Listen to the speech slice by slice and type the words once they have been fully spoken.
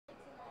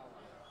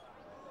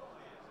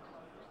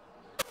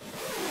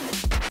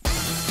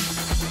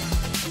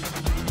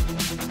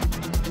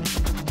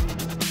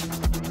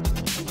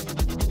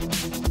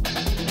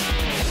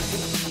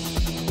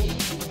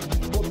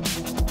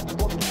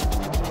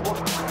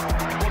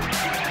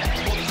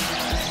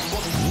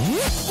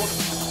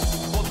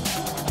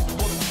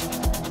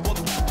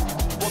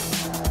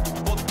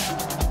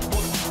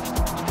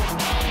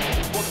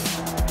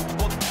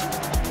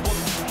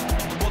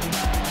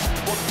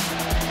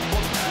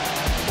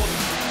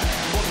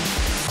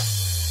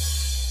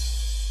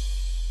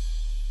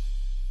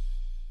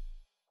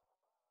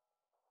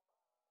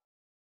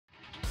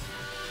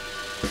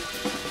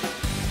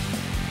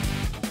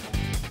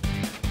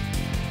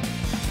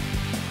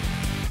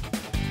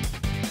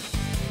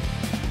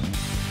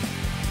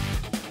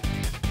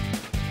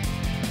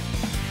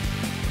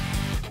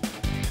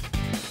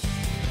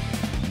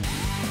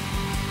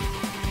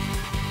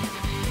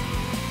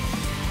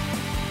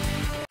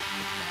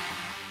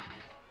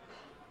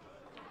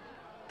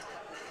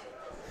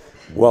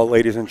Well,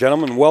 ladies and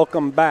gentlemen,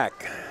 welcome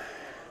back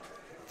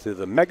to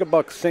the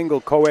Megabucks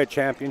Single Co-Ed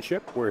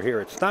Championship. We're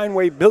here at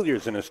Steinway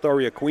Billiards in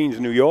Astoria, Queens,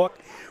 New York,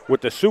 with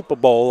the Super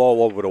Bowl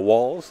all over the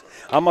walls.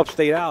 I'm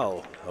Upstate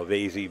Al of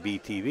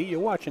AZB TV.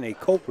 You're watching a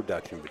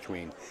co-production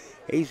between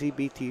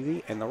AZB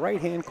TV and the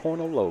right-hand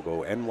corner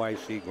logo,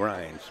 NYC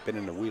Grind,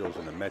 spinning the wheels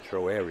in the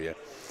metro area.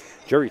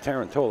 Jerry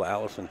Tarantola,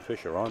 Allison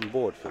Fisher on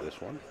board for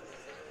this one.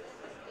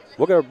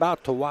 We're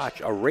about to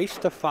watch a race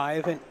to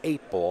 5 and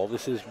 8 ball.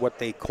 This is what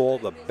they call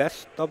the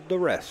best of the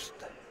rest.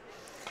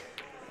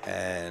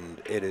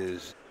 And it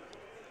is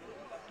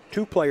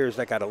two players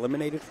that got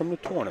eliminated from the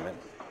tournament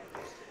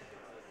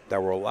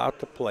that were allowed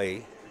to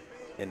play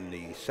in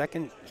the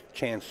second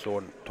chance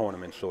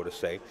tournament, so to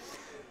say.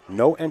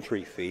 No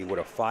entry fee with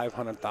a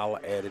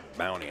 $500 added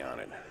bounty on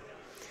it.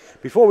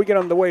 Before we get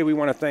underway, we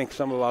want to thank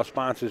some of our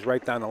sponsors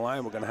right down the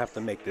line. We're going to have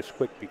to make this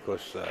quick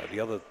because the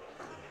other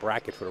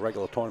bracket for the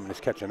regular tournament is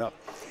catching up.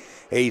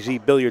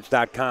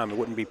 azbilliards.com. It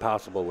wouldn't be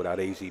possible without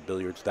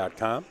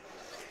azbilliards.com.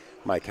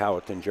 Mike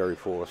Howerton, Jerry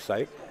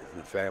Forsythe,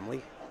 and the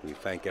family. We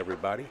thank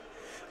everybody.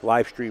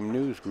 Livestream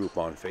News Group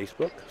on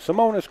Facebook.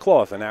 Simona's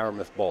Cloth and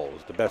Aramis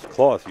Balls, the best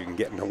cloth you can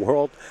get in the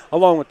world,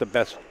 along with the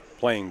best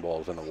playing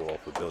balls in the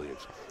world for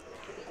billiards.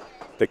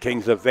 The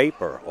Kings of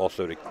Vapor,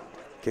 also the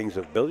Kings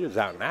of Billiards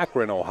out in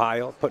Akron,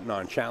 Ohio, putting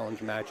on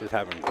challenge matches,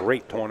 having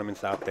great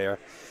tournaments out there.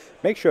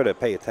 Make sure to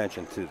pay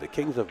attention to the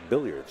Kings of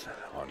Billiards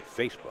on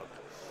Facebook.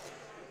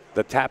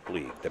 The Tap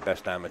League, the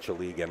best amateur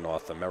league in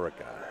North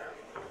America.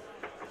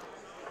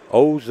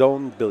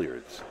 Ozone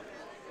Billiards.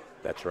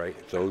 That's right,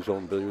 it's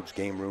Ozone Billiards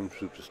Game Room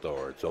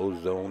Superstore. It's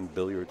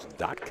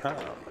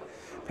ozonebilliards.com.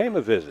 Pay them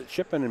a visit,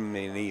 ship them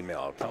an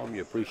email, tell them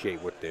you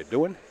appreciate what they're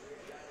doing.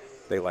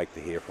 They like to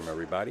hear from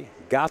everybody.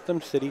 Gotham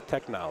City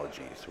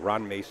Technologies,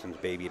 Ron Mason's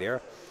baby there.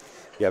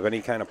 You have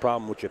any kind of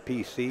problem with your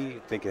PC,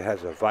 you think it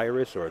has a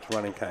virus or it's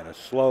running kind of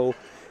slow,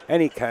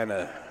 any kind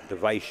of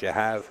device you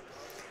have,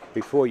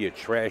 before you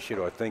trash it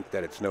or think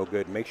that it's no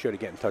good, make sure to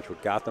get in touch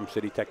with Gotham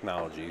City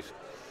Technologies.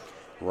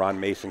 Ron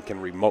Mason can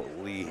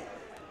remotely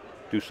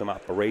do some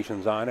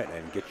operations on it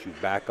and get you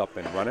back up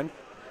and running.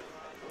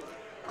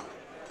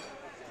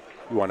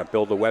 You want to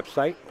build a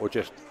website or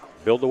just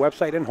build a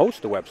website and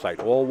host a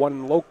website, all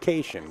one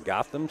location,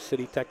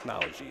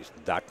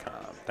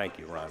 GothamCityTechnologies.com. Thank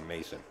you, Ron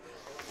Mason.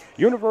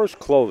 Universe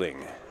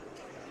Clothing,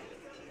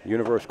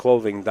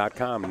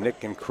 universeclothing.com.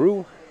 Nick and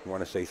crew, we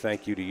want to say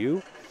thank you to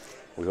you.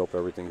 We hope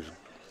everything's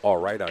all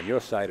right on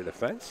your side of the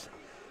fence.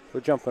 We're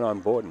jumping on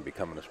board and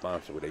becoming a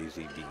sponsor with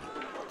AZB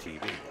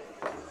TV.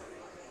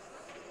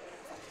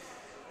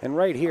 And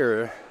right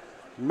here,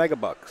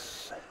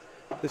 Megabucks.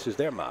 This is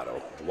their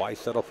motto, why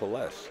settle for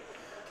less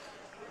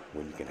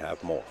when you can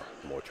have more?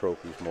 More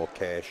trophies, more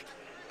cash,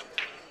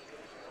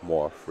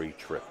 more free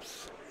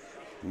trips.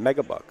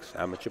 Megabucks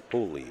Amateur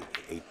Pool League,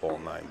 8-ball,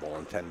 9-ball,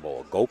 and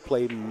 10-ball.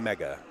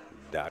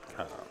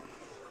 GoPlayMega.com.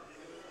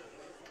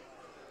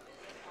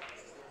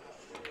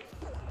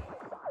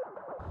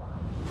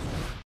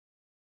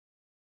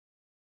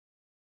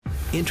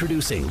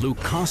 Introducing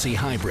Lucasi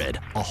Hybrid,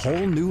 a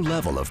whole new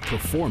level of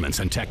performance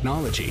and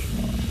technology.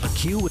 A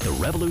cue with the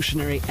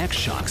revolutionary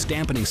X-Shocks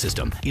dampening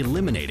system,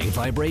 eliminating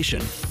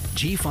vibration.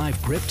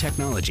 G5 grip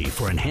technology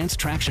for enhanced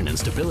traction and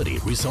stability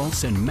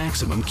results in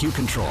maximum cue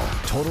control.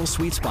 Total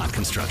sweet spot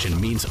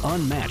construction means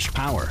unmatched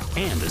power.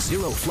 And the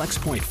Zero Flex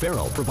Point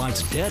ferrule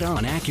provides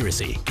dead-on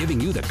accuracy, giving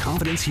you the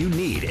confidence you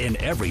need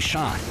in every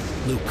shot.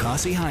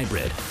 Lucasi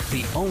Hybrid,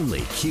 the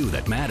only cue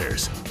that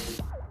matters.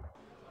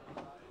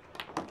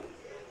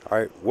 All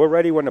right, we're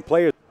ready when the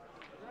players,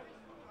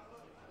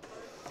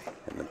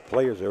 and the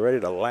players are ready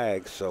to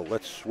lag, so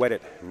let's sweat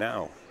it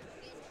now.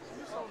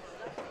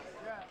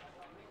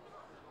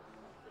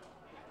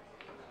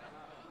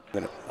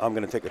 I'm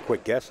going to take a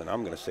quick guess, and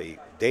I'm going to say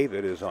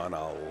David is on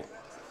our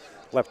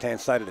left-hand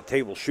side of the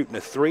table shooting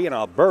a 3, and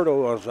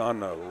Alberto is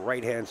on the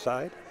right-hand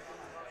side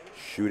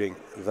shooting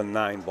the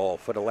 9-ball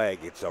for the lag.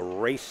 It's a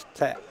race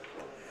to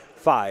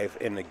 5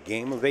 in the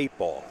game of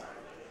 8-ball.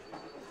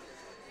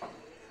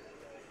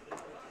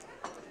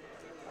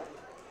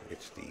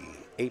 It's the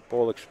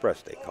 8-ball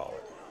express, they call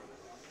it.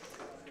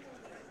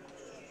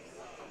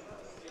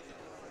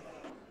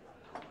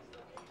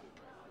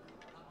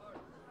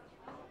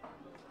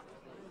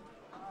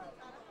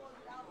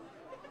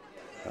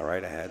 All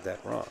right, I had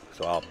that wrong.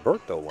 So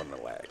Alberto won the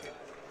lag.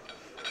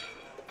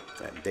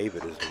 And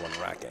David is the one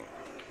racking.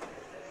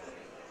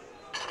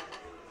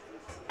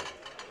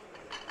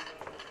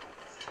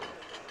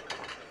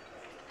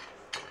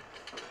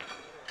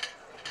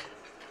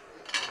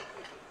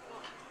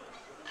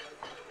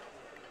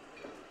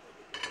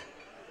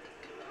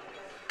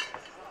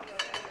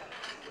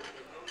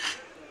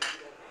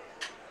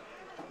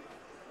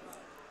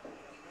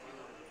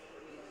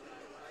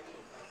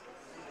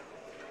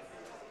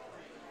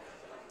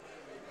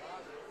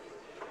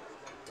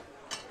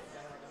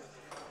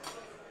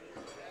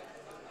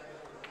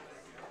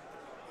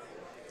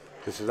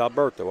 This is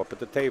Alberto up at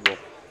the table.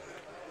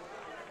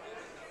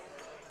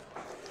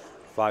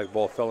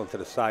 5-ball fell into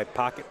the side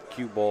pocket.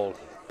 Cue ball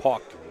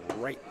parked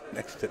right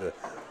next to the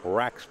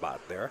rack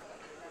spot there.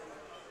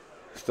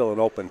 Still an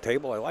open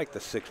table. I like the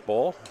 6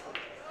 ball.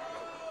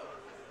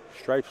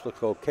 Stripes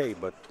look okay,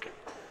 but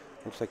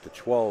looks like the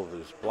 12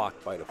 is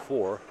blocked by the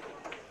 4.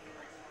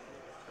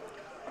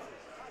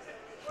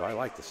 So I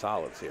like the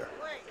solids here.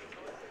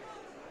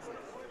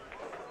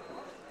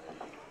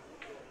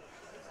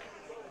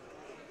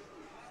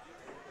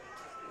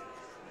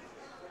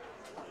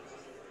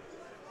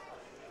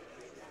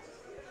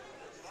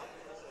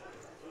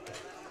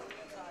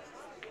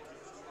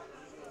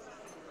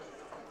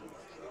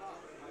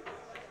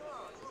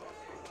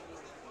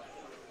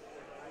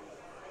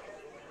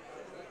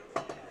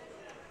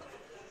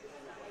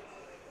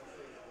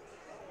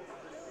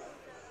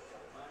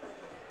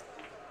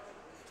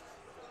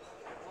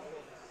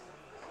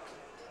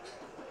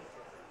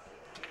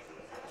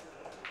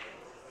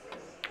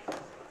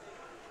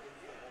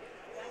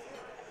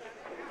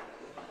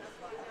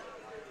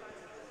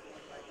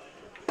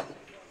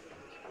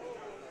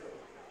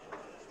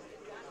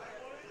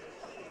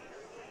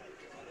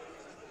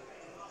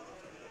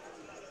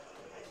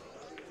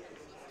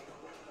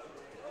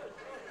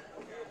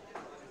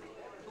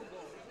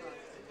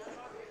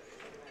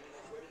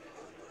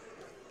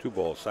 Two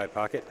balls, side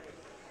pocket.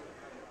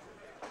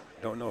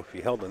 Don't know if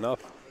he held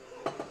enough.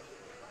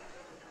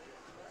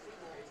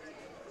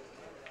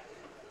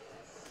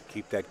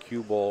 Keep that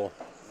cue ball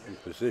in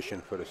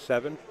position for the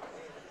 7.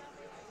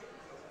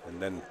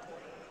 And then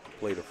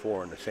play the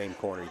 4 in the same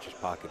corner. He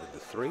just pocketed the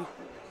 3.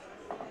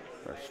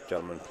 This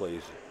gentleman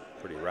plays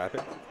pretty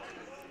rapid.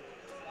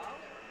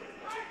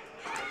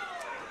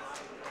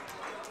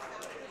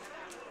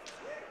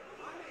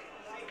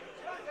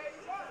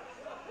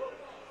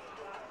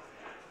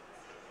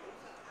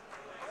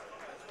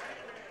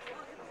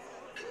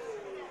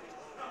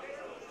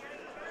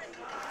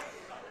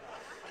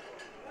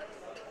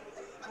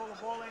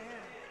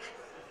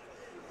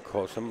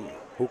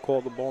 Who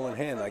called the ball in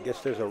hand? I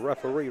guess there's a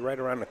referee right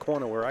around the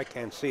corner where I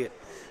can't see it,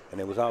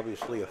 and it was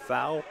obviously a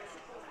foul.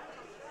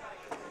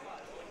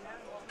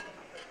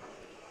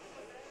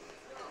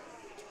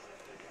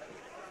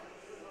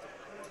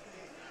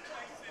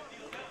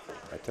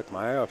 I took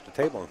my eye off the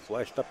table and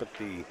flashed up at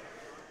the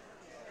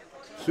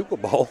Super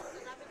Bowl.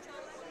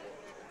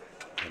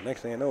 The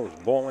next thing I know is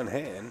ball in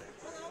hand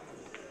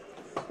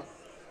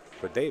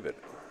for David.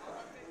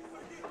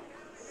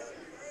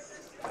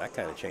 That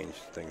kind of changed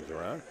things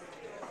around.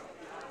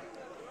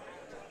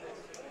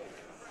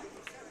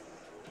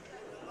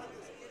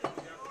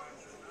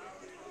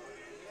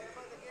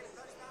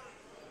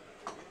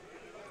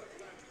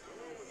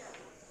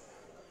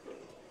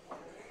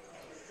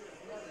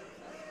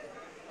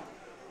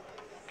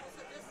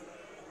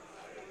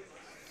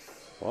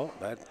 Well,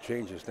 that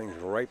changes things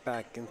right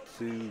back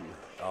into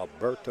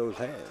Alberto's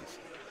hands.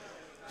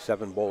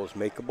 7 ball is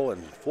makeable,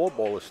 and 4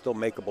 ball is still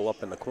makeable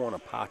up in the corner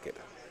pocket.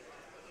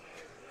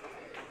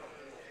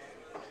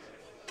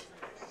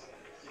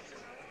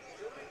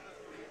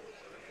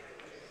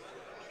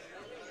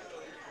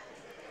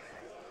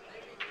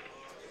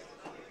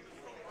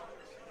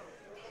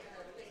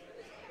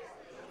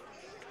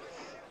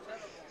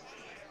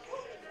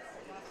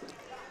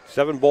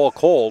 Seven ball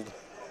called.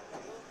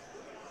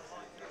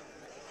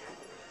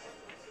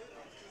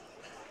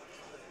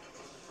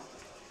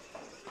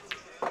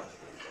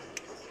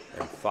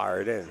 And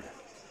fired in.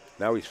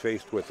 Now he's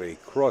faced with a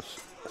cross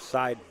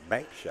side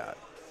bank shot.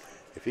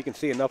 If he can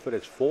see enough of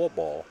this 4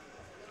 ball,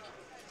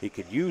 he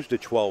could use the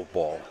 12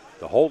 ball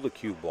to hold the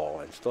cue ball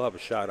and still have a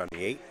shot on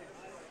the 8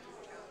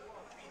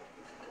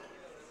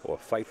 or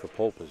fight for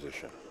pole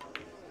position.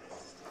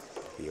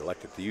 He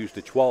elected to use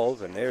the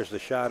 12, and there's the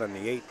shot on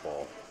the 8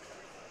 ball.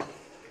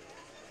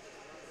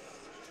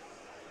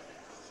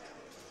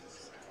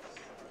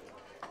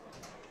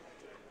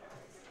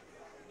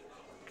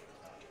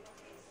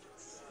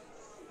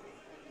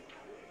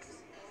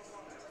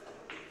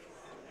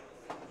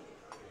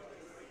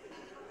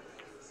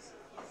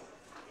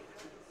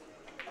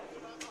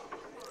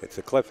 It's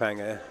a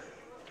cliffhanger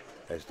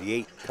as the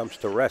 8 comes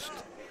to rest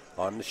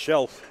on the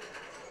shelf.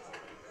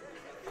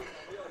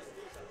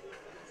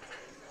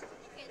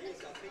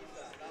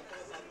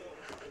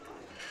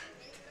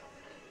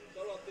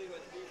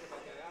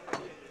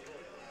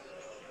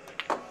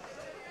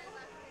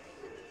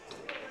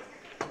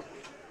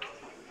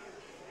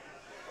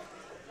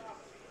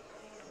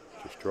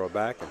 Just draw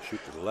back and shoot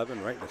the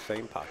 11 right in the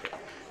same pocket.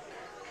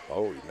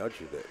 Oh, he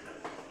nudged it.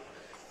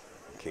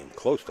 Came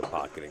close to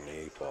pocketing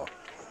the 8 ball.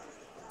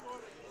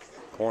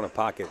 Corner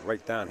pocket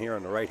right down here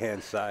on the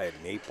right-hand side,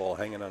 and the 8 ball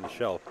hanging on the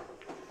shelf.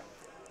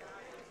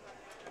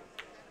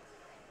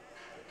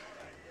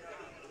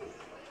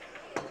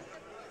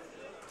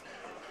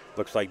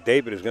 Looks like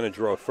David is going to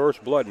draw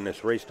first blood in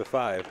this race to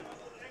 5.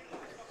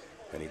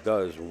 And he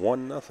does,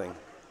 1-0.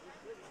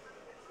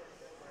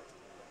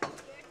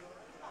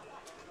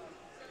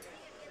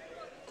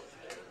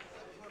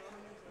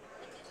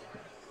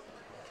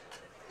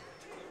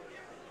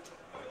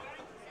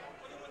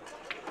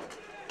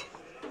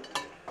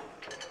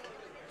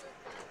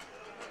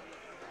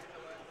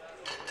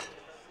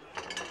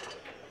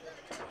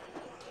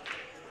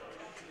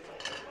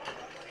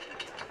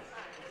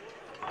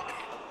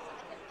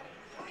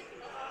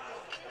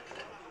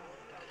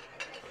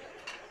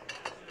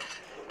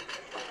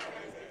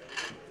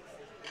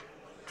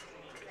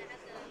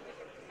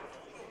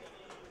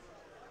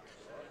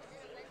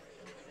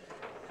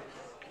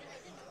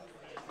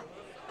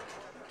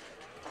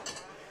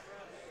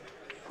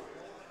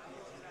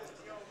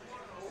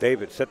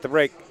 David, set the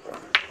break.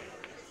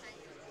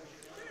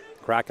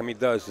 Crack him he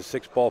does. The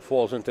 6-ball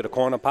falls into the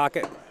corner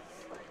pocket.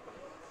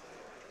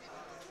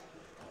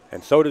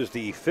 And so does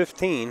the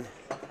 15.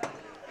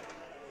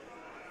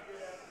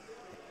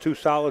 2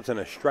 solids and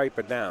a stripe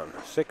are down.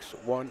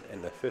 6-1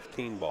 and the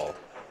 15 ball.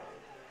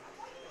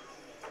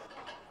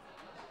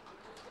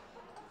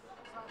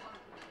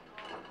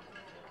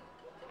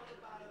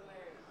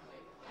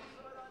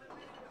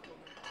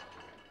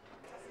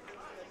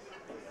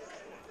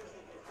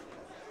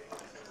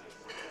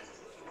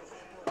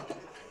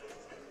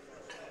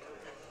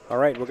 All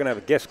right, we're going to have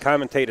a guest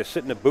commentator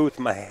sit in the booth.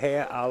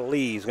 Maher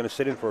Ali. He's going to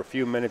sit in for a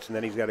few minutes, and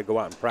then he's got to go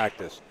out and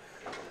practice.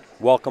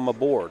 Welcome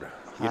aboard.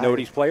 You know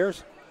these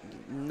players?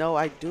 No,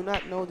 I do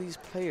not know these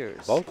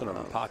players. Both of them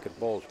are pocket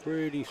balls,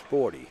 pretty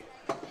sporty.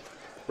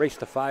 Race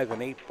to 5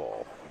 and 8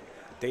 ball.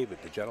 David,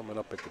 the gentleman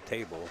up at the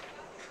table,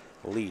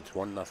 leads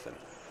 1-0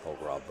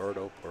 over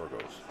Alberto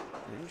Burgos.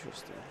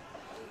 Interesting.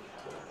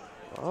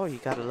 Oh, he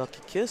got a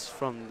lucky kiss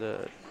from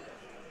the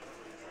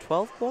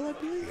 12th ball, I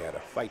believe? He had a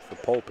fight for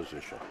pole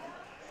position.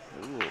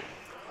 Ooh.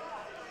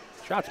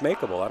 Shot's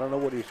makeable. I don't know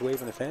what he's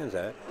waving his hands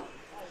at.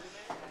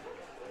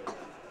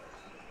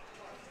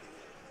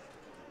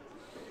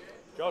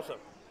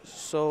 Joseph.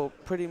 So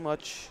pretty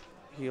much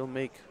he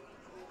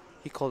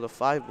called a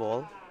 5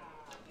 ball.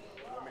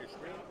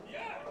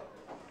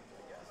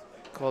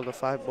 Called a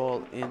 5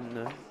 ball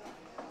in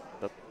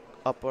the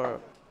upper.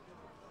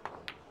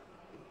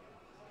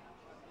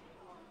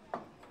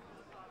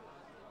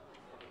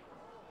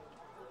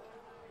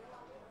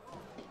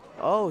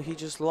 Oh, he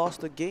just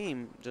lost the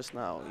game just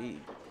now.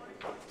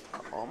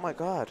 Oh my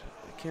God,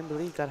 I can't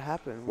believe that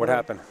happened. What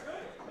happened?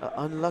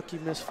 Unlucky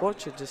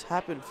misfortune just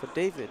happened for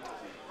David.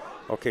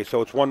 Okay,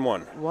 so it's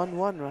 1-1.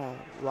 1-1,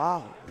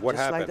 wow. What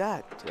just happened?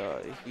 like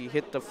that. He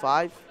hit the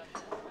 5,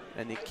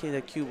 and the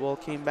cue ball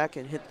came back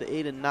and hit the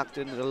 8 and knocked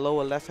it into the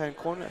lower left-hand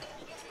corner.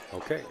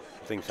 Okay,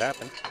 things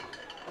happen.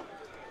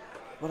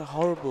 What a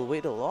horrible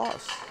way to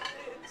lose.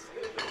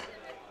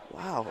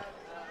 Wow.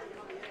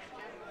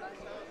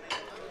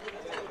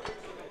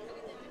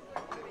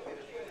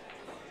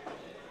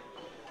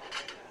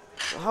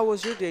 How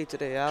was your day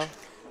today, Al?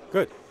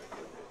 Good.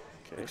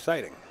 Okay.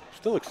 Exciting.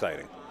 Still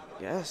exciting.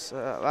 Yes.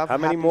 How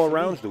many more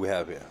rounds do we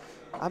have here?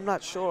 I'm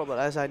not sure, but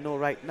as I know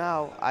right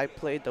now, I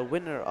played the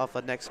winner of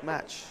the next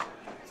match.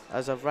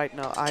 As of right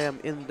now, I am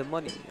in the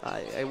money.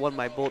 I won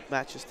my both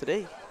matches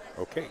today.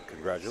 Okay,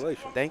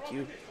 congratulations. Thank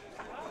you.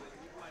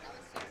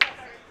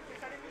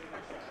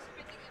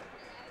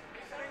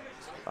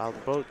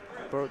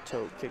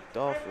 Alberto kicked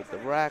off with the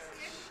rack.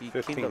 He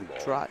came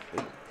up dry.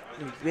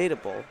 He made a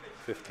ball.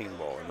 15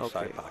 ball in the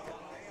side pocket.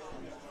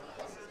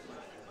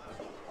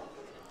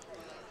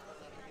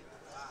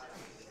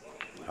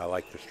 I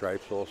like the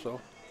stripes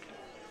also.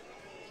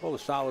 Well, the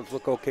solids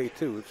look okay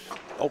too. It's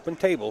open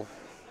table.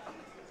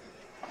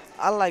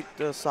 I like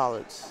the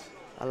solids.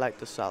 I like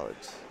the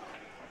solids.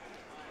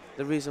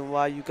 The reason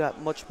why you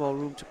got much more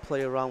room to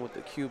play around with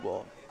the cue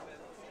ball.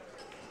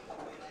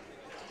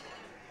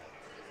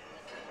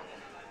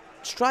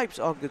 Stripes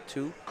are good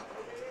too.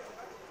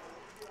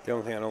 The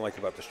only thing I don't like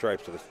about the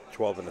stripes are the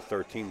 12 and the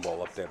 13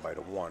 ball up there by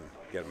the 1.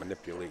 You got to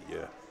manipulate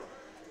your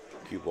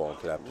cue ball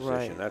into that position.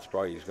 Right. That's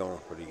why he's going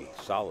for the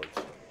solids.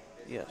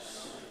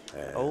 Yes.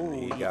 And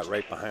he got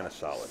right behind a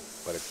solid,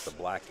 but it's the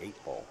black 8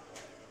 ball.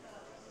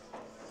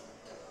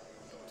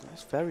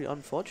 That's very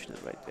unfortunate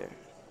right there.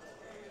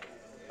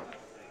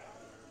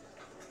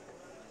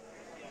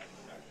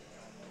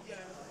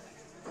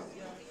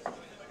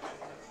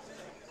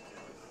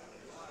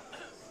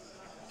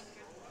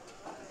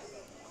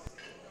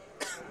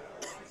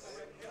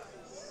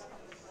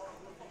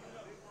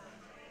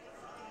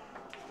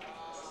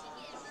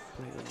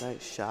 Playing a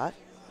nice shot.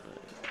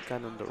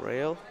 Got on the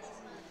rail.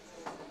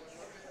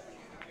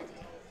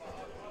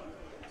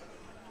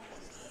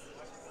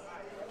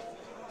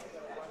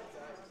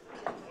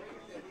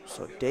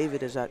 So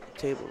David is at the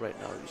table right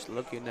now. He's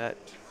looking at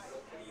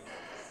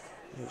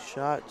his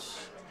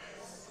shots.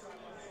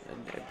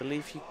 And I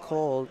believe he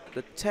called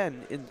the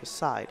 10 in the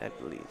side, I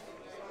believe.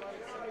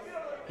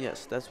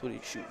 Yes, that's what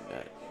he's shooting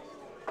at.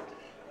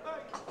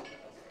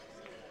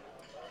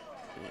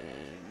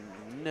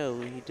 And no,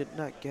 he did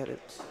not get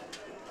it.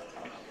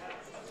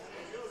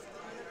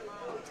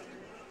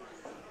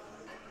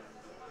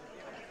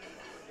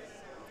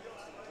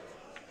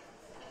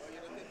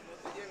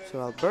 So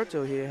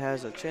Alberto here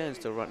has a chance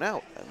to run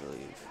out, I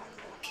believe,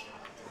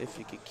 if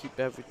he could keep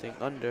everything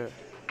under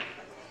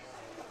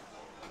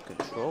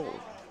control.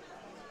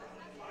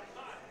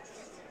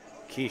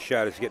 Key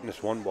shot is getting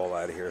this 1 ball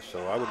out of here,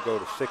 so I would go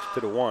to 6 to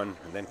the 1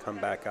 and then come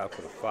back out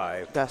for the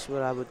 5. That's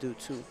what I would do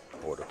too.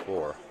 Or the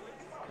 4.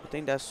 I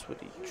think that's what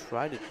he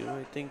tried to do.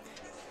 I think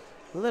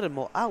a little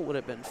more out would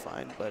have been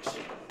fine, but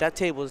that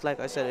table is, like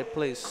I said, it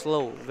plays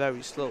slow,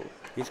 very slow.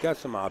 He's got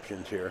some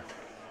options here.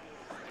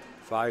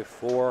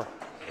 5-4.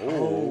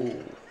 Oh.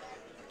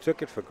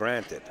 Took it for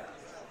granted.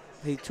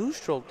 He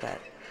two-stroked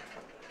that.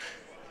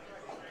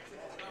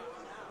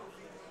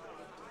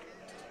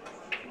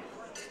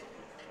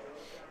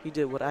 He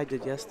did what I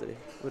did yesterday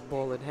with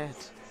ball in hand.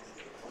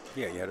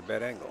 Yeah, you had a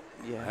bad angle.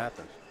 Yeah. It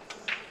happens.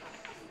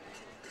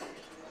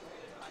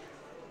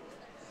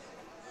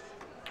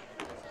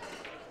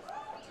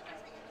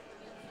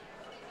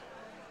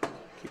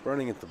 Keep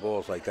running into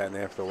balls like that, and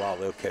after a while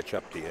they'll catch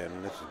up to you,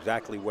 and this is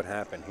exactly what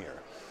happened here.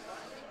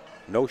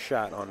 No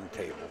shot on the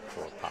table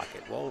for a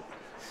pocket. Well,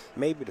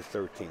 maybe the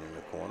 13 in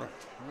the corner.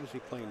 Where is he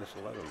playing this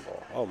 11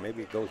 ball? Oh,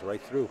 maybe it goes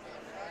right through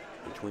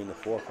between the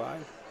 4-5.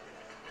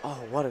 Oh,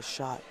 what a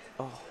shot.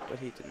 Oh, but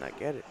he did not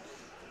get it.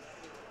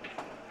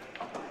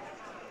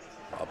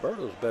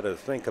 Alberto's better to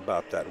think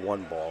about that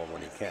one ball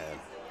when he can.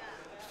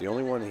 It's the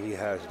only one he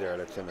has there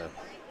that's in a,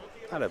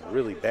 not a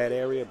really bad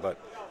area, but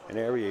an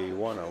area you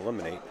want to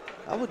eliminate.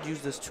 I would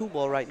use this 2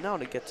 ball right now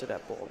to get to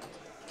that ball.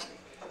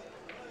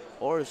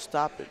 Or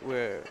stop it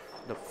where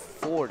the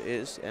 4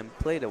 is and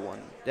play the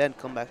 1, then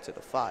come back to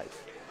the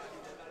 5.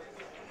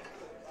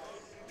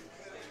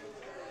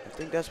 I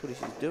think that's what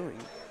he's doing.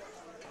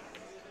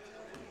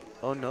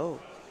 Oh no.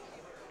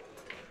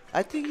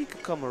 I think he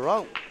could come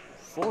around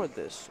for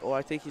this, or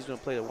I think he's going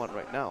to play the 1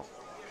 right now.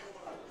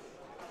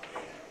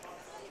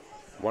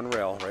 One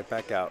rail, right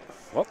back out.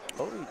 Oh,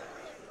 He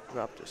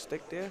dropped a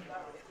stick there.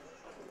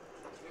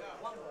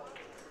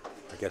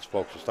 I guess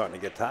folks are starting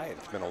to get tired.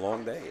 It's been a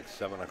long day. It's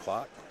 7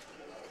 o'clock.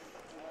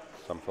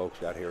 Some folks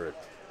got here at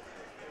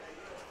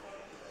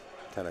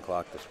 10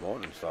 o'clock this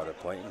morning and started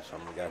playing.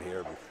 Some got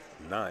here at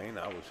 9.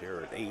 I was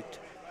here at 8.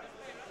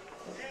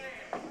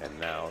 And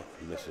now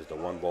misses the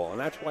 1 ball. And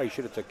that's why you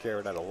should have took care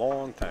of that a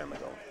long time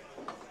ago.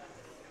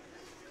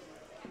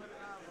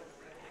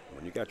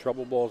 When you got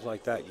trouble balls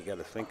like that, you got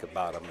to think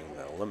about them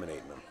and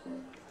eliminating them.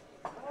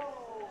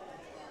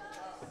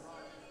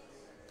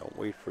 Don't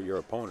wait for your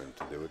opponent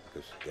to do it,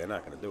 because they're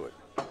not going to do it.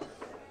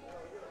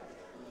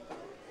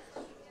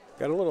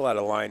 Got a little out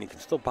of line. You can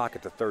still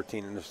pocket the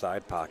 13 in the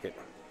side pocket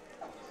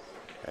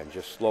and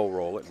just slow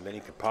roll it, and then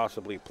you could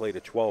possibly play the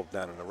 12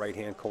 down in the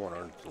right-hand corner,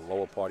 to the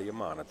lower part of your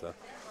monitor.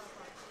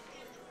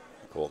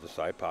 Call the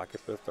side pocket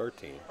for the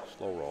 13.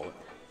 Slow roll it.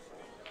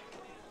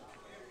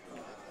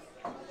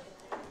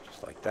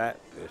 Just like that.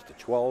 There's the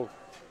 12.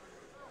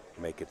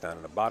 Make it down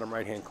in the bottom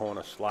right-hand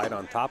corner. Slide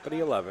on top of the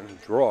 11.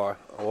 Draw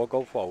or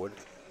go forward.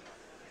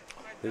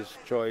 His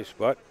choice,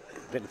 but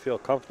didn't feel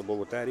comfortable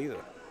with that either.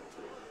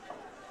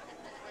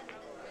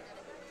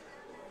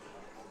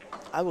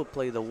 I would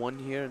play the 1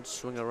 here and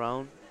swing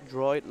around,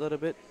 draw it a little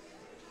bit.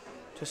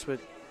 Just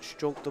with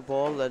stroke the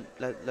ball,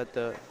 let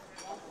the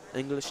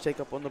English take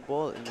up on the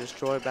ball, and just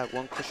draw it back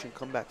 1 cushion,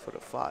 come back for the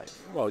 5.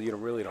 Well, you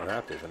really don't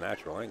have to. There's a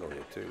natural angle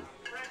here, too.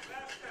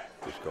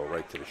 Just go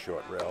right to the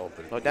short rail.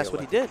 Oh, that's what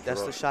he did.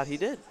 That's the shot he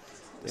did.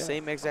 The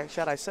same exact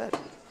shot I said.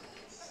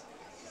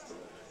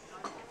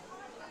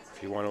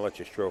 If you want to let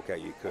your stroke out,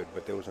 you could,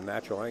 but there was a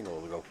natural angle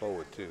to go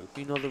forward, too.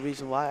 You know the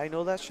reason why I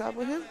know that shot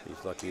with him?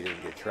 He's lucky he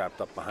didn't get trapped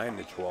up behind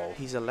the 12.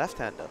 He's a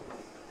left-hander.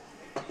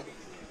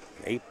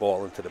 8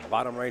 ball into the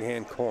bottom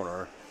right-hand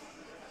corner.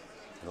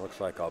 And it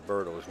looks like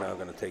Alberto is now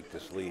going to take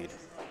this lead.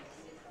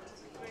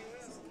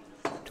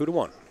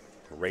 2-1.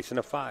 Racing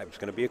a 5. It's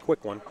going to be a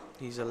quick one.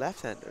 He's a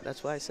left-hander.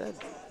 That's what I said.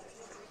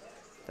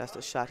 That's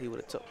the shot he would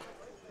have took.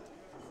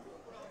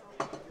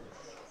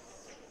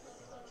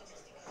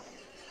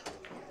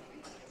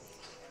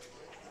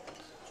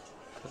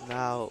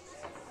 Now,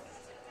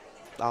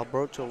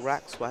 Alberto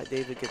racks while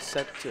David gets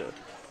set to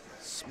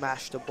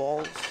smash the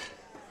balls.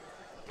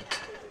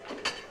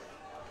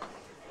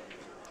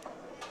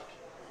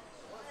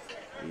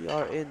 We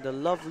are in the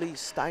lovely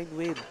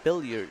Steinway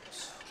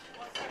Billiards.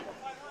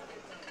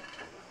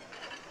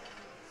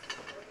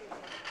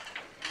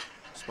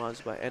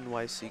 Sponsored by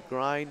NYC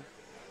Grind.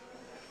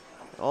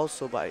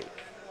 Also by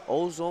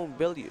Ozone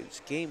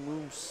Billiards, Game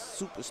Room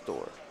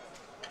Superstore.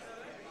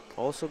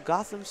 Also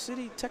Gotham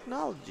City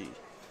Technology.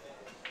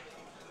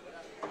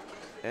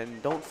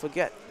 And don't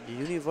forget,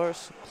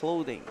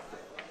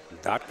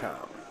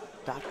 universeclothing.com.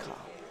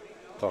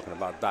 Talking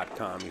about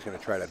 .com, he's going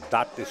to try to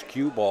dot this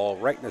cue ball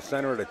right in the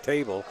center of the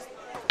table.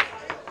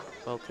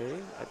 Okay.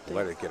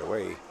 Let it get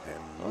away.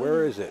 And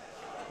where is it?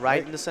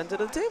 Right in the center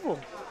of the table.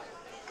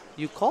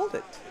 You called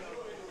it.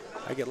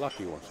 I get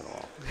lucky once in a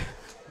while.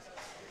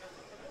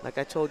 Like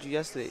I told you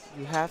yesterday,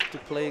 you have to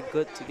play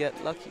good to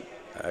get lucky.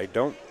 I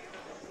don't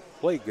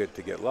play good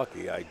to get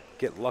lucky. I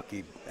get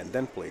lucky and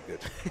then play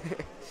good.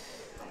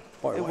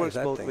 Boy, it why works is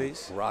that both thing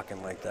ways.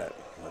 Rocking like that?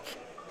 That's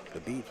the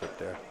beads up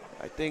there.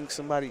 I think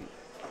somebody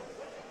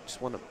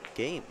just won a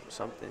game or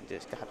something,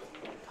 just got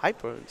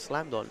hyper and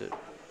slammed on it.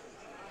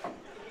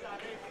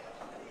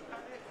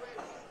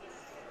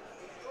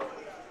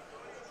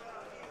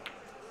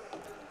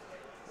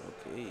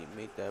 Okay, he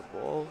made that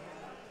ball.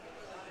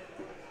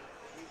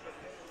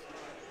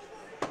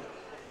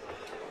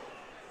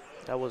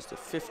 That was the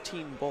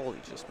 15 ball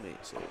he just made,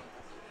 so.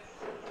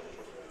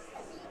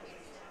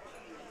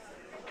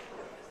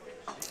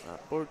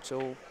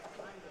 Alberto.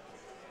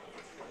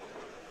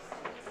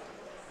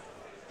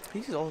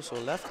 He's also a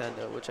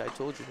left-hander, which I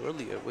told you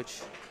earlier,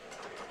 which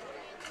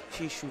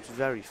he shoots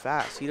very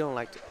fast. He don't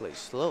like to play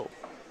slow.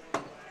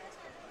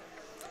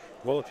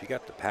 Well, if you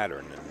got the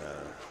pattern and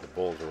the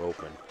balls are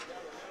open,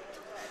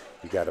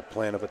 you got a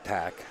plan of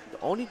attack. The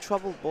only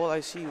troubled ball I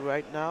see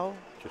right now,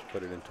 Just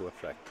put it into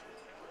effect.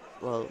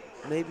 well,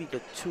 maybe the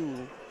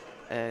 2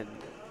 and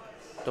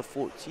the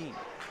 14.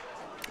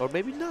 Or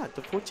maybe not.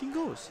 The 14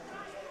 goes.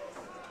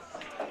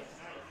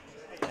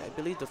 I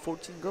believe the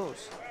 14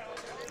 goes.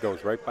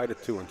 Goes right by the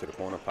 2 into the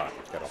corner pocket.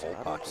 It's got a whole I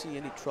don't pocket. see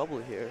any trouble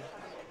here.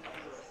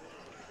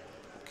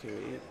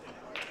 Okay.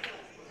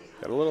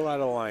 Got a little out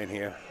of line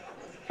here.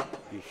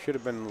 You should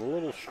have been a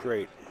little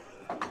straight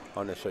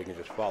on this so you can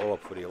just follow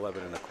up for the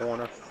 11 in the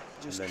corner.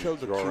 Just and then kill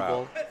the cue draw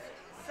ball. out.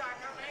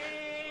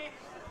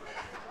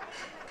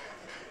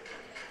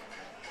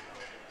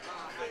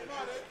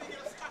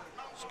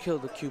 Just kill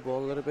the cue ball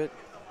a little bit.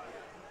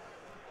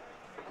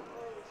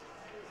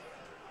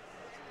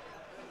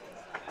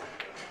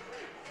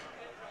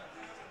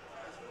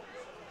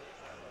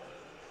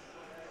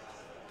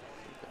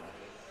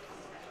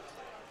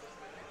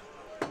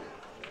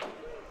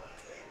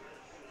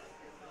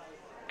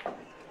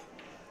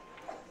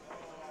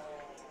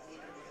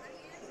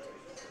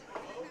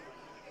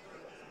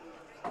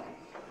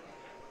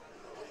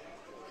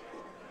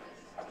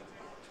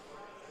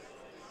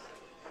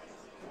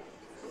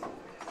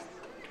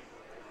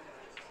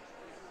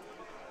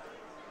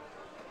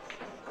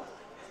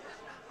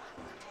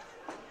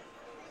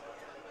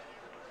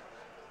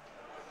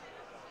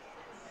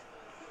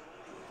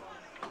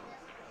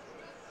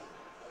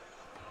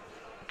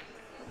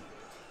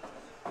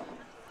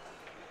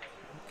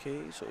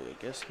 Okay, so I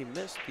guess he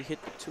missed. He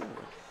hit the 2.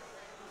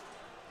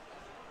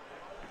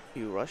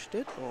 He rushed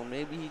it, or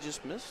maybe he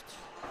just missed.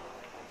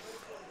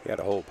 He had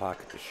a whole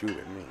pocket to shoot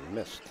it, and he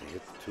missed. He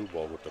hit the 2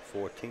 ball with the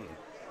 14.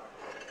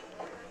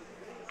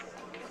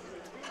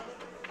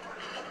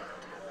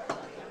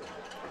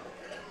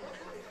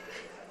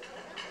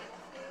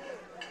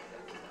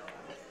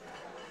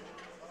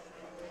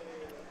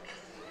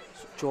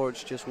 So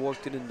George just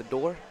walked it in the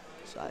door.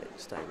 Side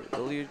Steiger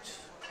Billiards.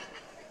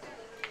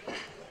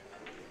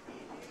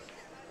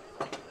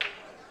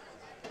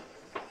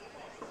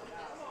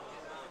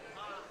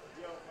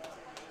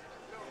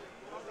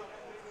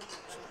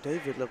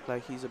 David looked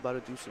like he's about to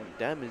do some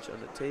damage on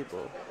the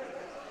table.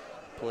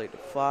 Play the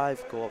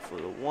 5, go up for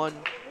the 1.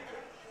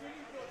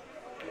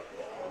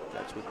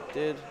 That's what he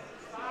did.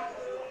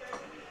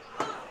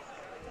 Come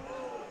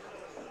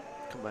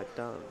back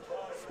down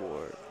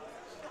for...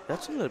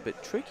 That's a little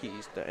bit tricky,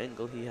 is the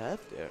angle he had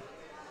there.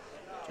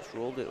 Just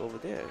rolled it over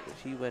there, but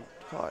he went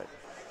hard.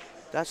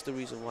 That's the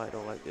reason why I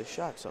don't like this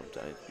shot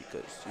sometimes,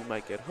 because you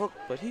might get hooked,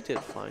 but he did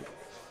fine.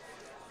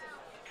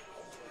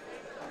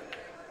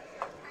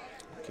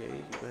 Okay,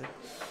 he went.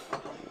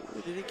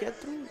 Ooh, did he get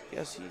through?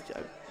 Yes, he.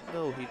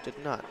 No, he did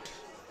not.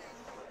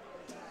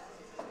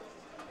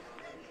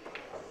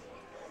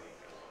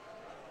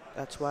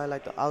 That's why I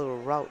like the outer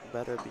route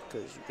better,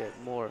 because you get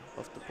more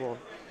of the ball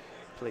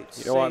played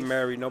safe. You know what,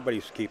 Mary?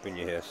 Nobody's keeping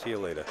you here. See you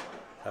later.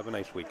 Have a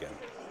nice weekend.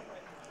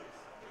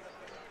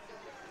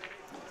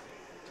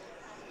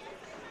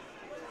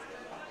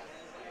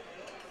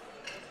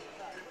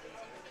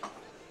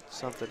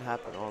 Something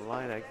happened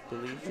online, I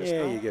believe. Just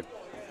Yeah, now. you get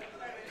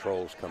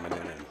trolls coming in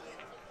and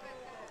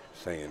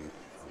saying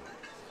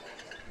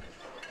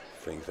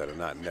things that are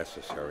not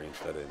necessary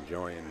instead of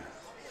enjoying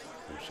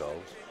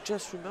themselves.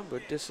 Just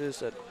remember, this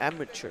is an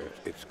amateur.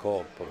 It's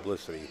called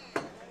publicity.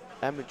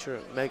 Amateur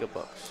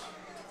Megabucks.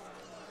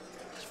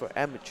 It's for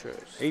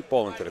amateurs. 8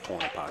 ball into the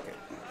corner pocket.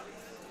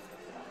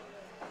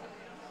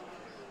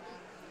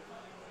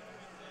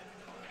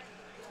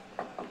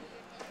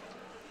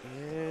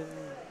 And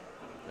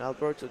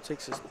Alberto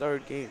takes his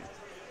 3rd game.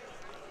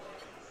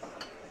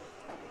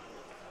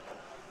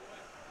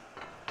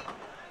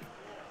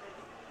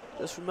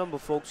 Just remember,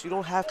 folks, you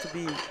don't have to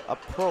be a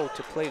pro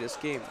to play this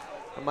game.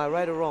 Am I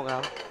right or wrong,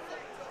 Al?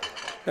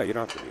 No, you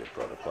don't have to be a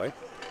pro to play.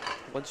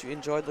 Once you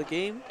enjoy the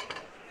game,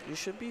 you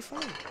should be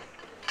fine.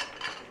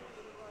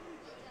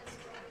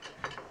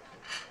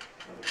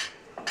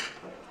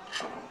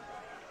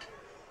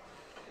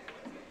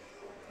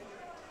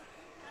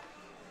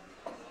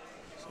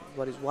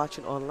 Everybody's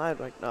watching online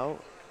right now.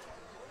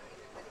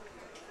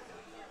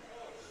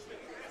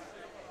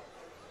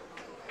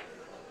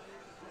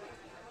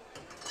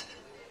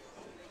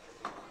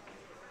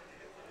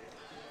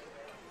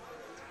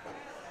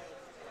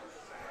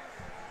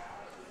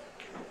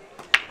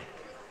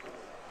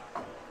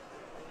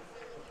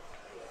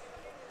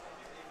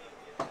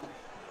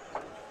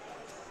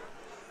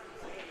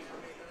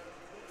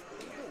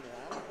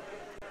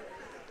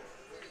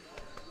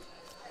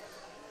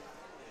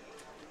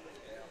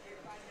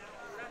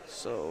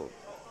 So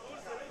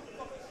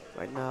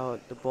right now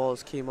the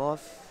balls came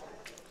off.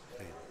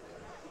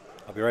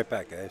 I'll be right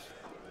back, guys.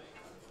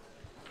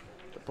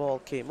 The ball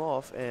came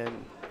off,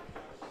 and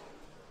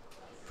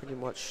pretty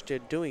much they're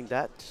doing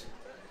that.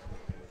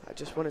 I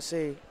just want to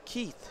say,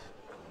 Keith,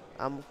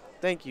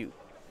 thank you.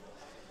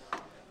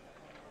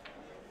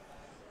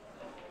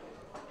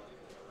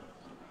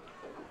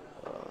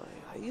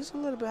 He's a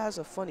little bit has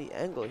a funny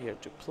angle here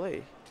to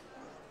play.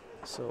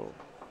 So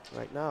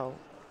right now,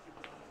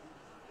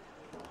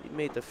 He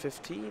made the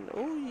 15.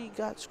 Oh, he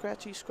got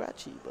scratchy,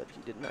 but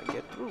he did not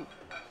get through.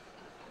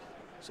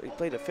 So he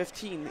played a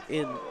 15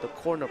 in the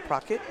corner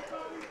pocket,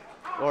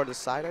 or the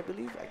side, I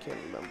believe. I can't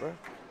remember.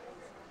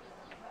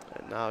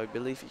 And now I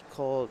believe he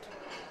called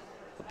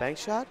a bank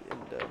shot in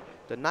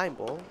the 9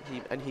 ball.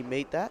 He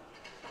made that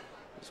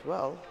as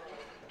well.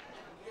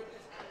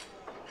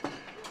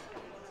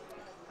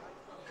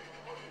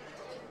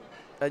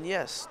 And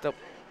yes, what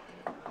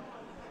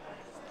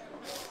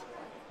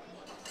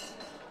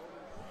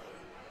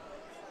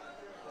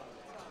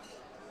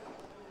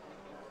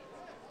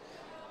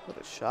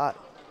a shot.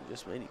 He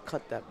just made, he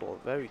cut that ball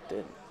very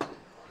thin.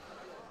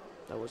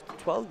 That was the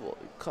 12 ball.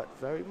 He cut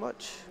very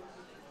much.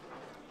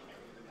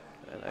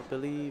 And I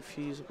believe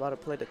he's about to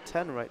play the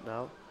 10 right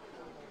now,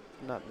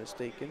 if not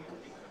mistaken.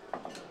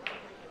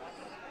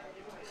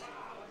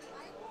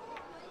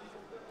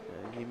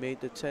 And he made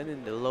the 10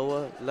 in the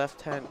lower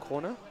left-hand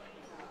corner.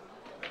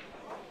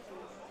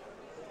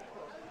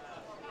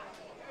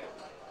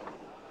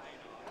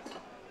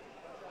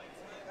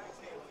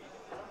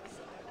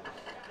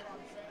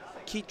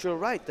 Keith, you're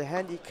right, the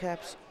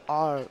handicaps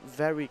are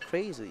very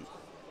crazy.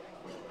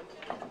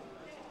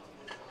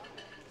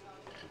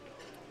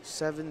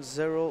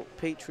 7-0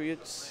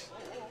 Patriots.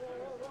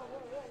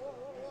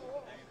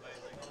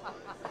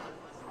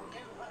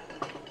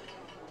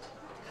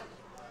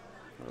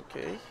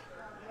 Okay.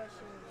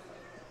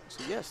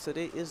 So yes,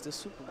 today is the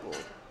Super Bowl.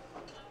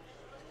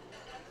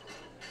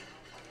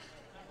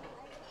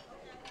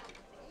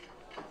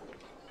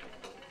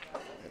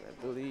 And I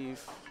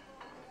believe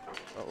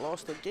a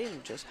loss the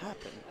game just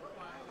happened.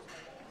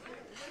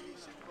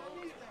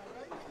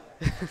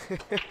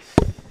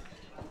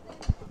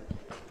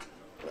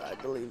 I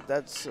believe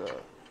that's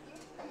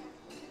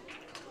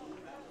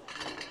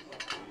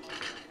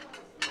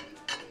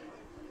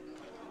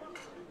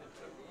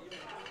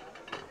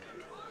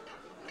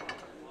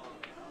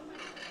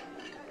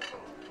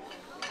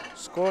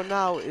score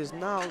now is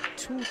now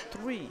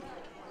 2-3.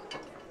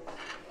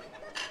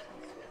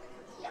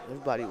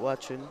 Everybody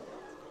watching.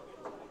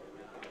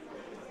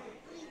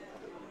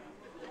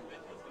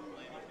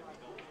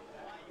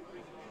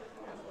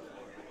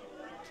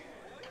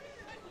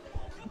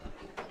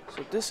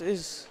 So this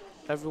is,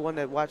 everyone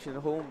that watching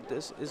at home,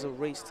 this is a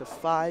race to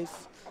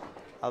 5.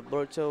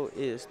 Alberto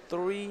is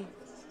 3.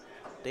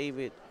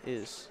 David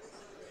is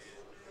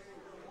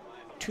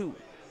 2.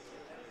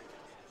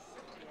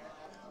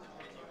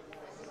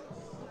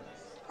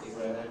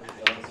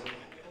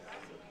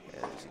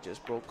 As he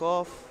just broke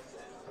off.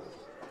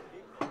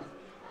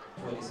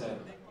 27.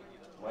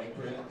 White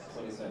print,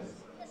 27.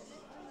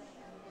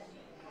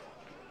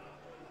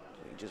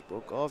 He just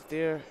broke off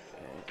there.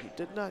 And he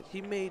did not,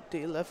 he made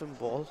the 11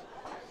 ball.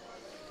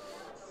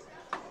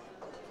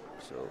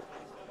 So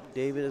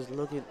David is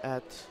looking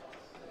at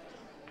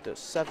the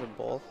 7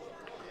 ball.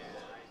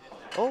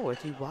 Oh, and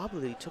he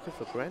wobbled, he took it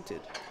for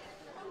granted.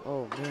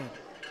 Oh man.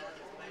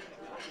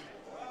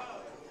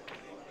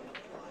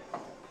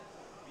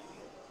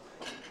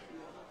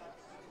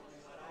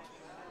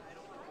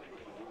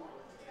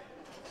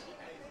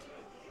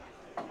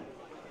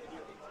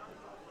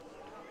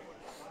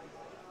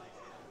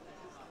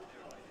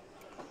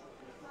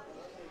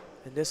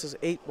 And this is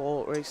 8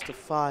 ball race to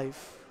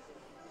 5.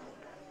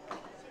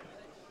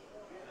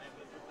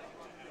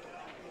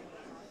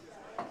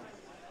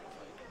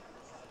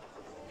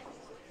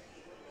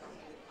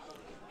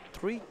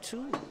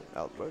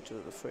 Alberto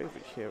is the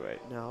favorite here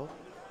right now.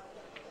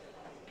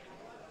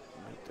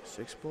 Make the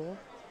 6 ball.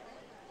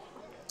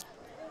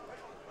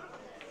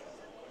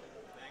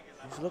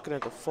 He's looking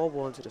at the 4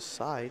 ball into the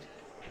side.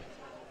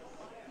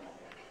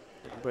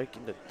 And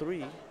breaking the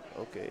 3.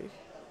 Okay.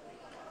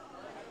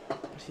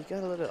 But he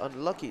got a little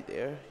unlucky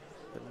there.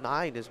 The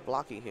 9 is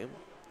blocking him.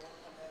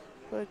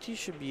 But he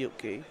should be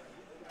okay.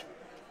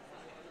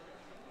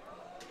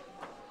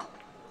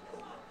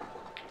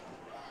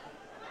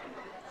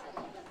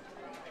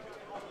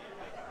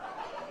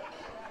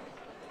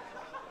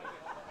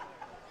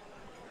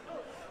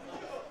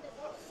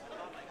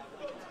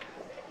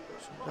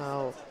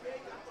 Now,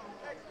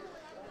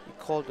 he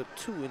called a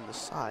 2 in the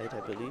side, I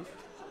believe.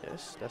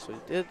 Yes, that's what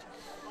he did.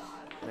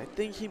 And I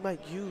think he might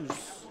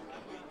use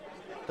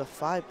the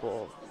 5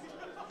 ball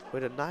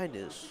where the 9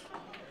 is.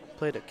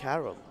 Play the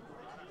carom.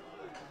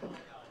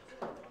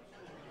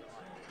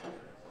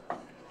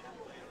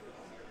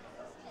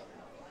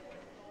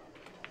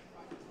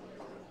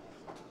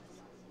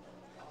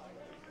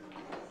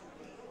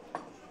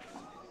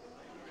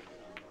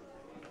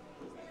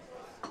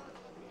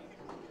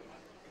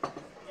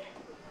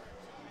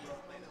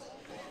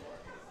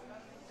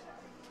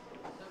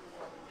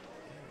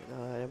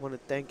 I want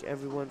to thank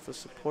everyone for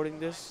supporting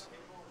this.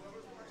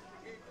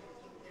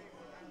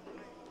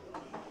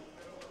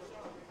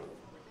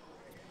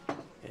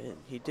 And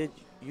he did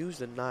use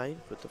the 9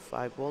 with the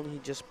 5 ball. And he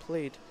just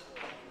played,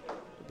 I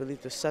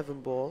believe, the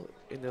 7 ball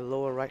in the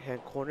lower right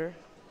hand corner.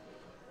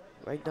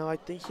 Right now I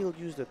think he'll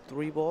use the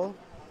 3 ball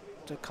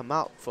to come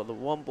out for the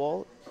 1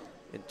 ball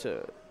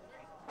into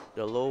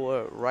the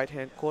lower right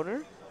hand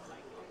corner.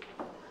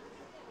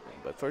 And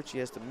But first he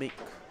has to make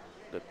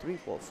the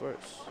 3-ball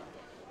first.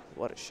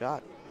 What a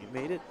shot. He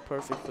made it.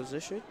 Perfect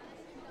position.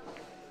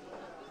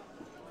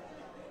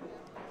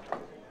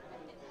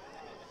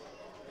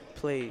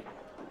 Play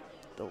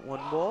the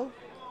 1-ball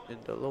in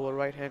the lower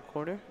right-hand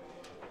corner.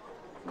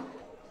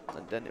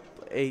 And then it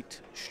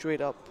 8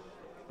 straight up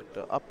with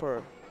the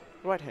upper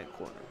right-hand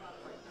corner.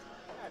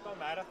 It don't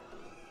matter.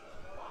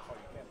 Oh,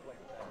 you can't play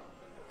with that.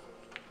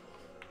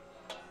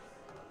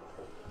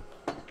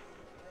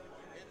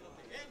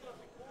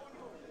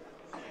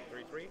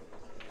 3-3.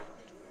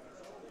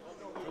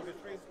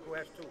 2-3. Who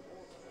has 2?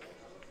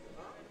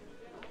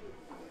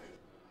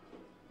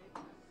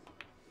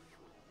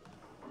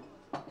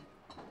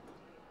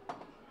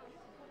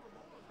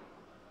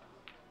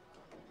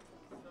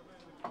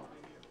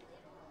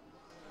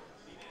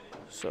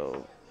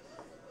 So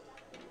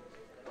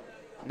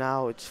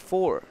now it's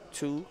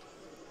 4-2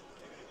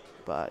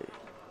 by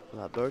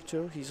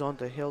Alberto. He's on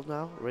the hill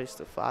now, raised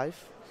to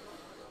 5.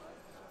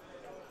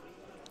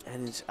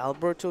 And it's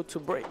Alberto to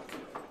break.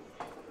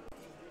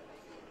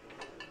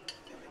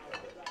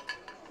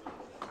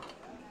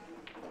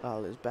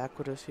 Al is back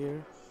with us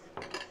here.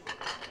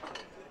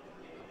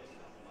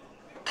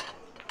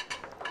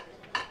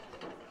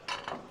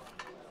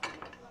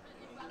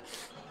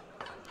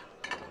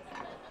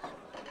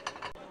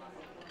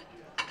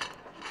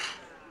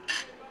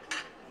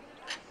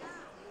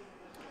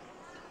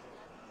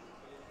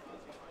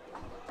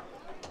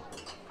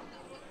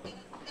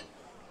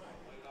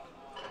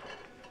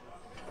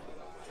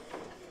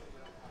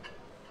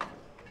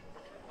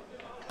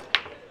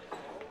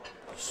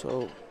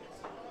 So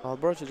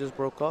Alberto just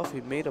broke off.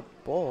 He made a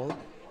ball.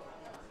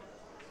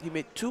 He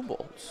made 2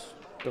 balls,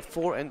 the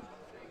 4 and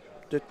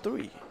the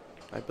 3,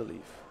 I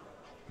believe.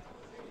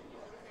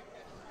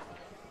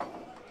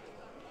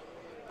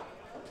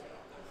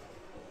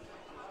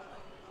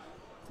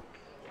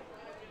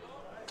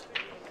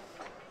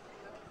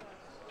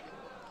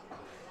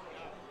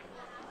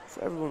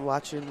 For everyone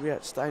watching, we're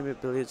at Steinman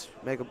Billiards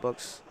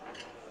Megabucks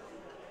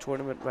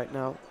tournament right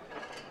now.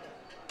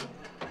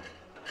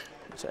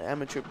 It's an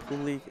amateur pool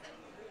league.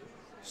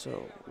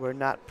 So we're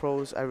not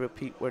pros. I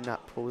repeat, we're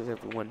not pros,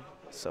 everyone.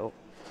 So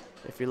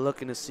if you're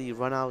looking to see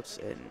runouts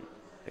and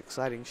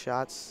exciting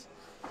shots,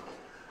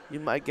 you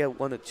might get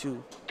 1 or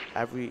 2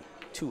 every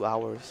 2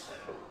 hours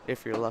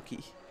if you're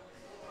lucky.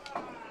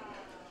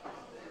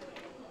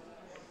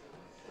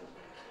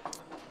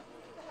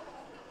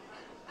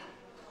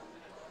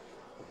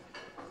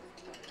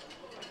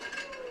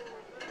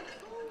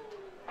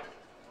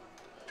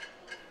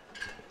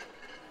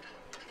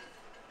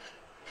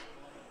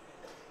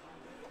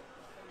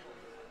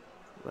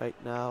 Right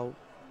now,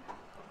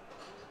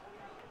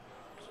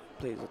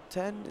 plays a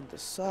 10 in the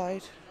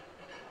side.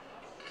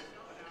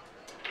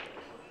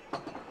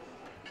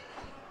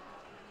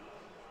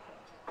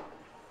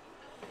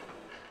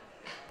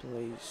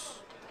 Plays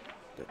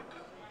the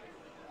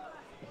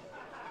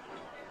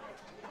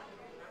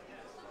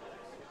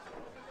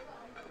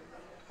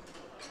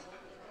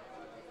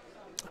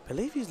I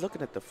believe he's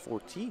looking at the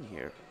 14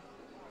 here.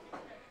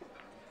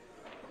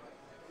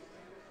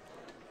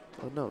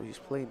 Oh no, he's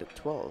playing the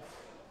 12.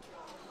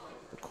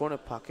 The corner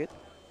pocket.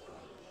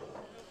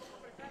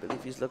 I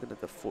believe he's looking at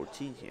the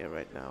 14 here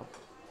right now.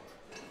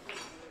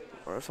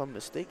 Or if I'm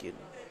mistaken,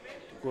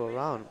 go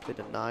around and play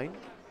the 9.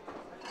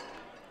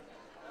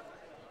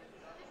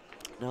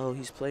 No,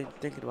 he's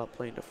thinking about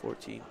playing the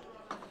 14.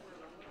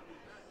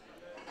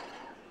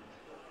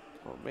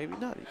 Or maybe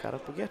not, he got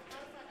up again.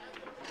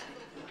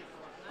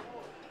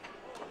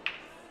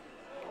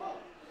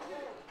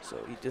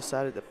 So he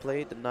decided to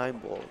play the 9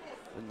 ball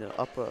in the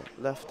upper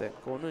left-hand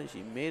corner.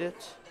 He made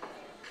it.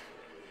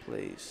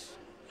 Plays.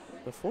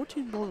 The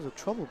 14 ball is a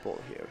trouble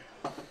ball here.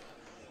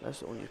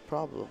 That's the only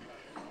problem.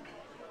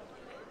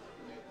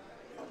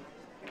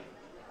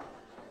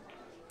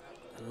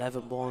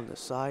 11 ball on the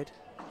side.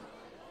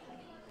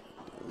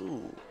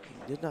 Ooh, he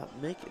did not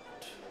make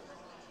it.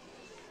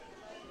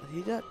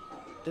 He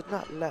did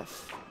not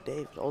left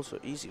Dave also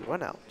easy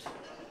run out.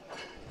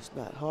 It's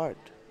not hard.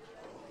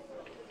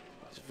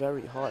 It's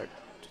very hard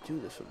to do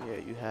this from here.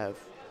 You have.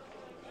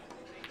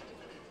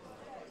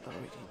 Oh,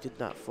 he did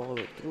not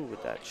follow through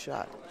with that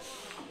shot.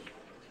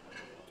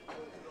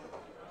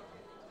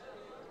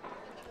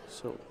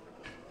 So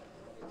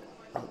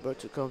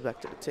Alberto comes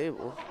back to the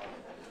table.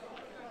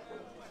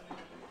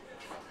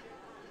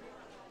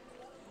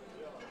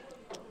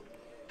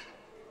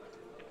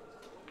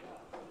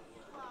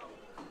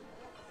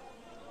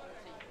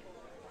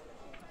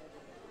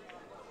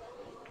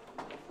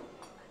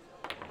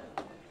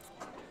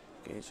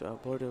 Okay, so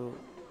Alberto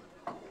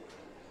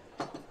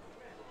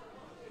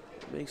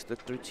makes the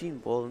 13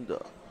 ball in the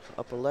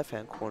upper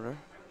left-hand corner.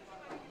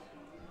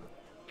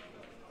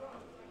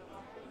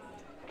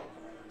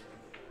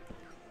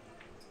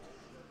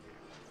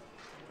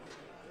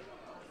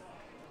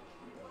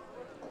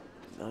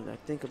 And I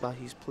think about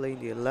he's playing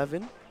the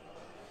 11,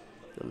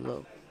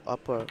 the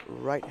upper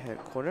right-hand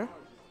corner.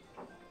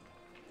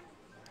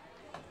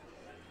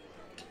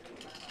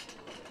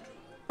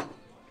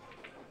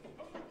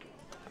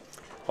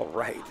 All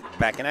right,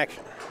 back in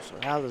action. So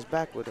Hal is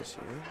back with us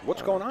here.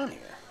 What's going on here?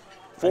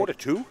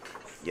 4-2?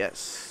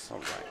 Yes. All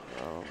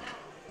right.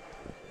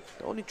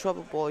 The only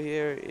trouble ball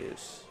here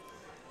is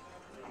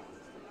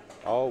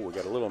Oh, we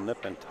got a little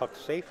nip and tuck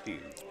safety.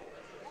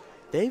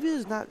 David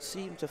does not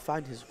seem to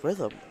find his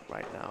rhythm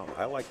right now.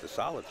 I like the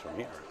solids from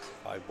here.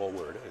 5 ball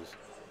where it is.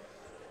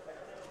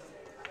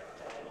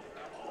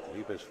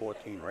 Leave his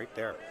 14 right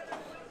there.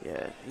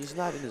 Yeah, he's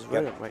not in his Yeah,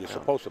 rhythm right you're now.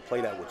 supposed to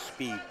play that with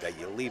speed, that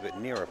you leave it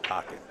near a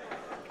pocket.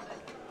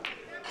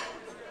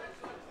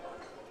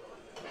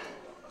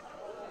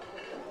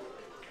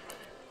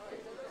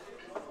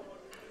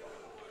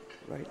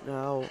 Right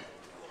now,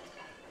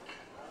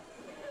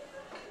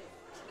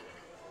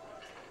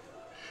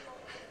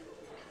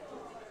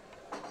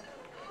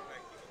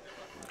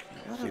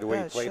 See the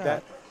way he played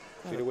that?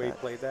 See the way he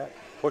played that?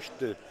 Pushed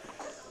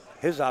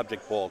his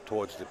object ball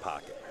towards the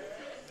pocket.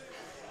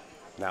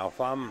 Now, if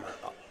I'm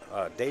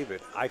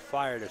David, I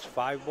fire this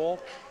 5 ball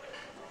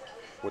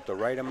with the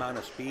right amount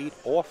of speed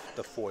off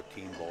the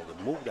 14 ball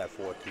to move that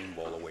 14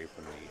 ball away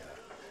from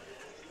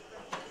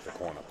the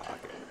corner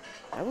pocket.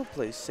 I would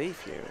play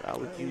safe here. I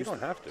would You use. don't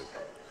have to.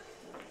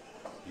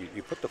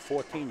 You put the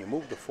 14, you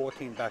move the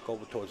 14 back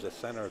over towards the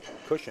center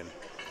cushion.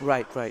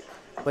 Right.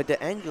 But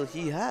the angle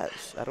he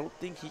has, I don't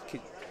think he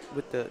could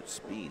with the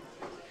speed.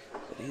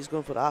 But he's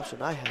going for the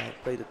option I had,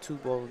 play the 2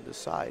 ball on the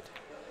side.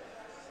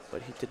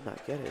 But he did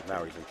not get it.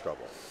 Now he's in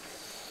trouble.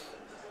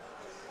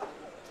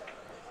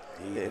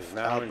 He If is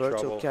now Alberto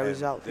in trouble. carries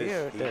and out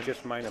here, he then-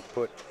 just might have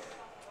put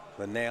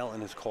the nail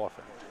in his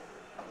coffin.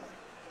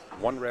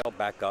 1 rail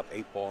back up,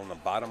 8 ball in the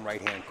bottom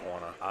right-hand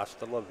corner.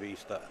 Hasta la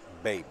vista,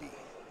 baby.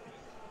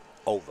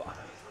 Over.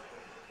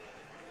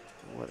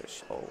 What a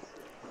show.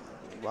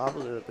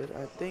 Wobble a little bit.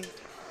 I think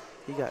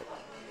he got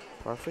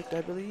perfect,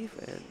 I believe.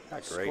 And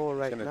Not great. score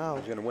right He's now,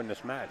 going to win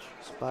this match.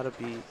 it's about to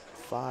be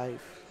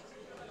 5.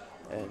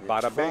 And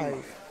Bada it's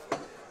bing. 5.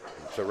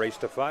 It's a race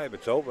to 5.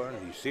 It's over.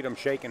 You see them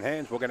shaking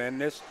hands. We're going to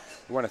end this.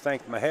 We want to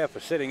thank Maher for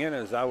sitting in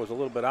as I was a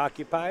little bit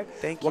occupied.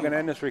 Thank We're you. going to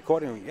end this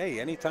recording. Hey,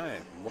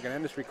 anytime. We're going to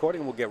end this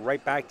recording. We'll get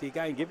right back to you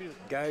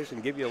guys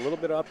and give you a little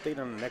bit of update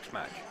on the next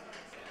match.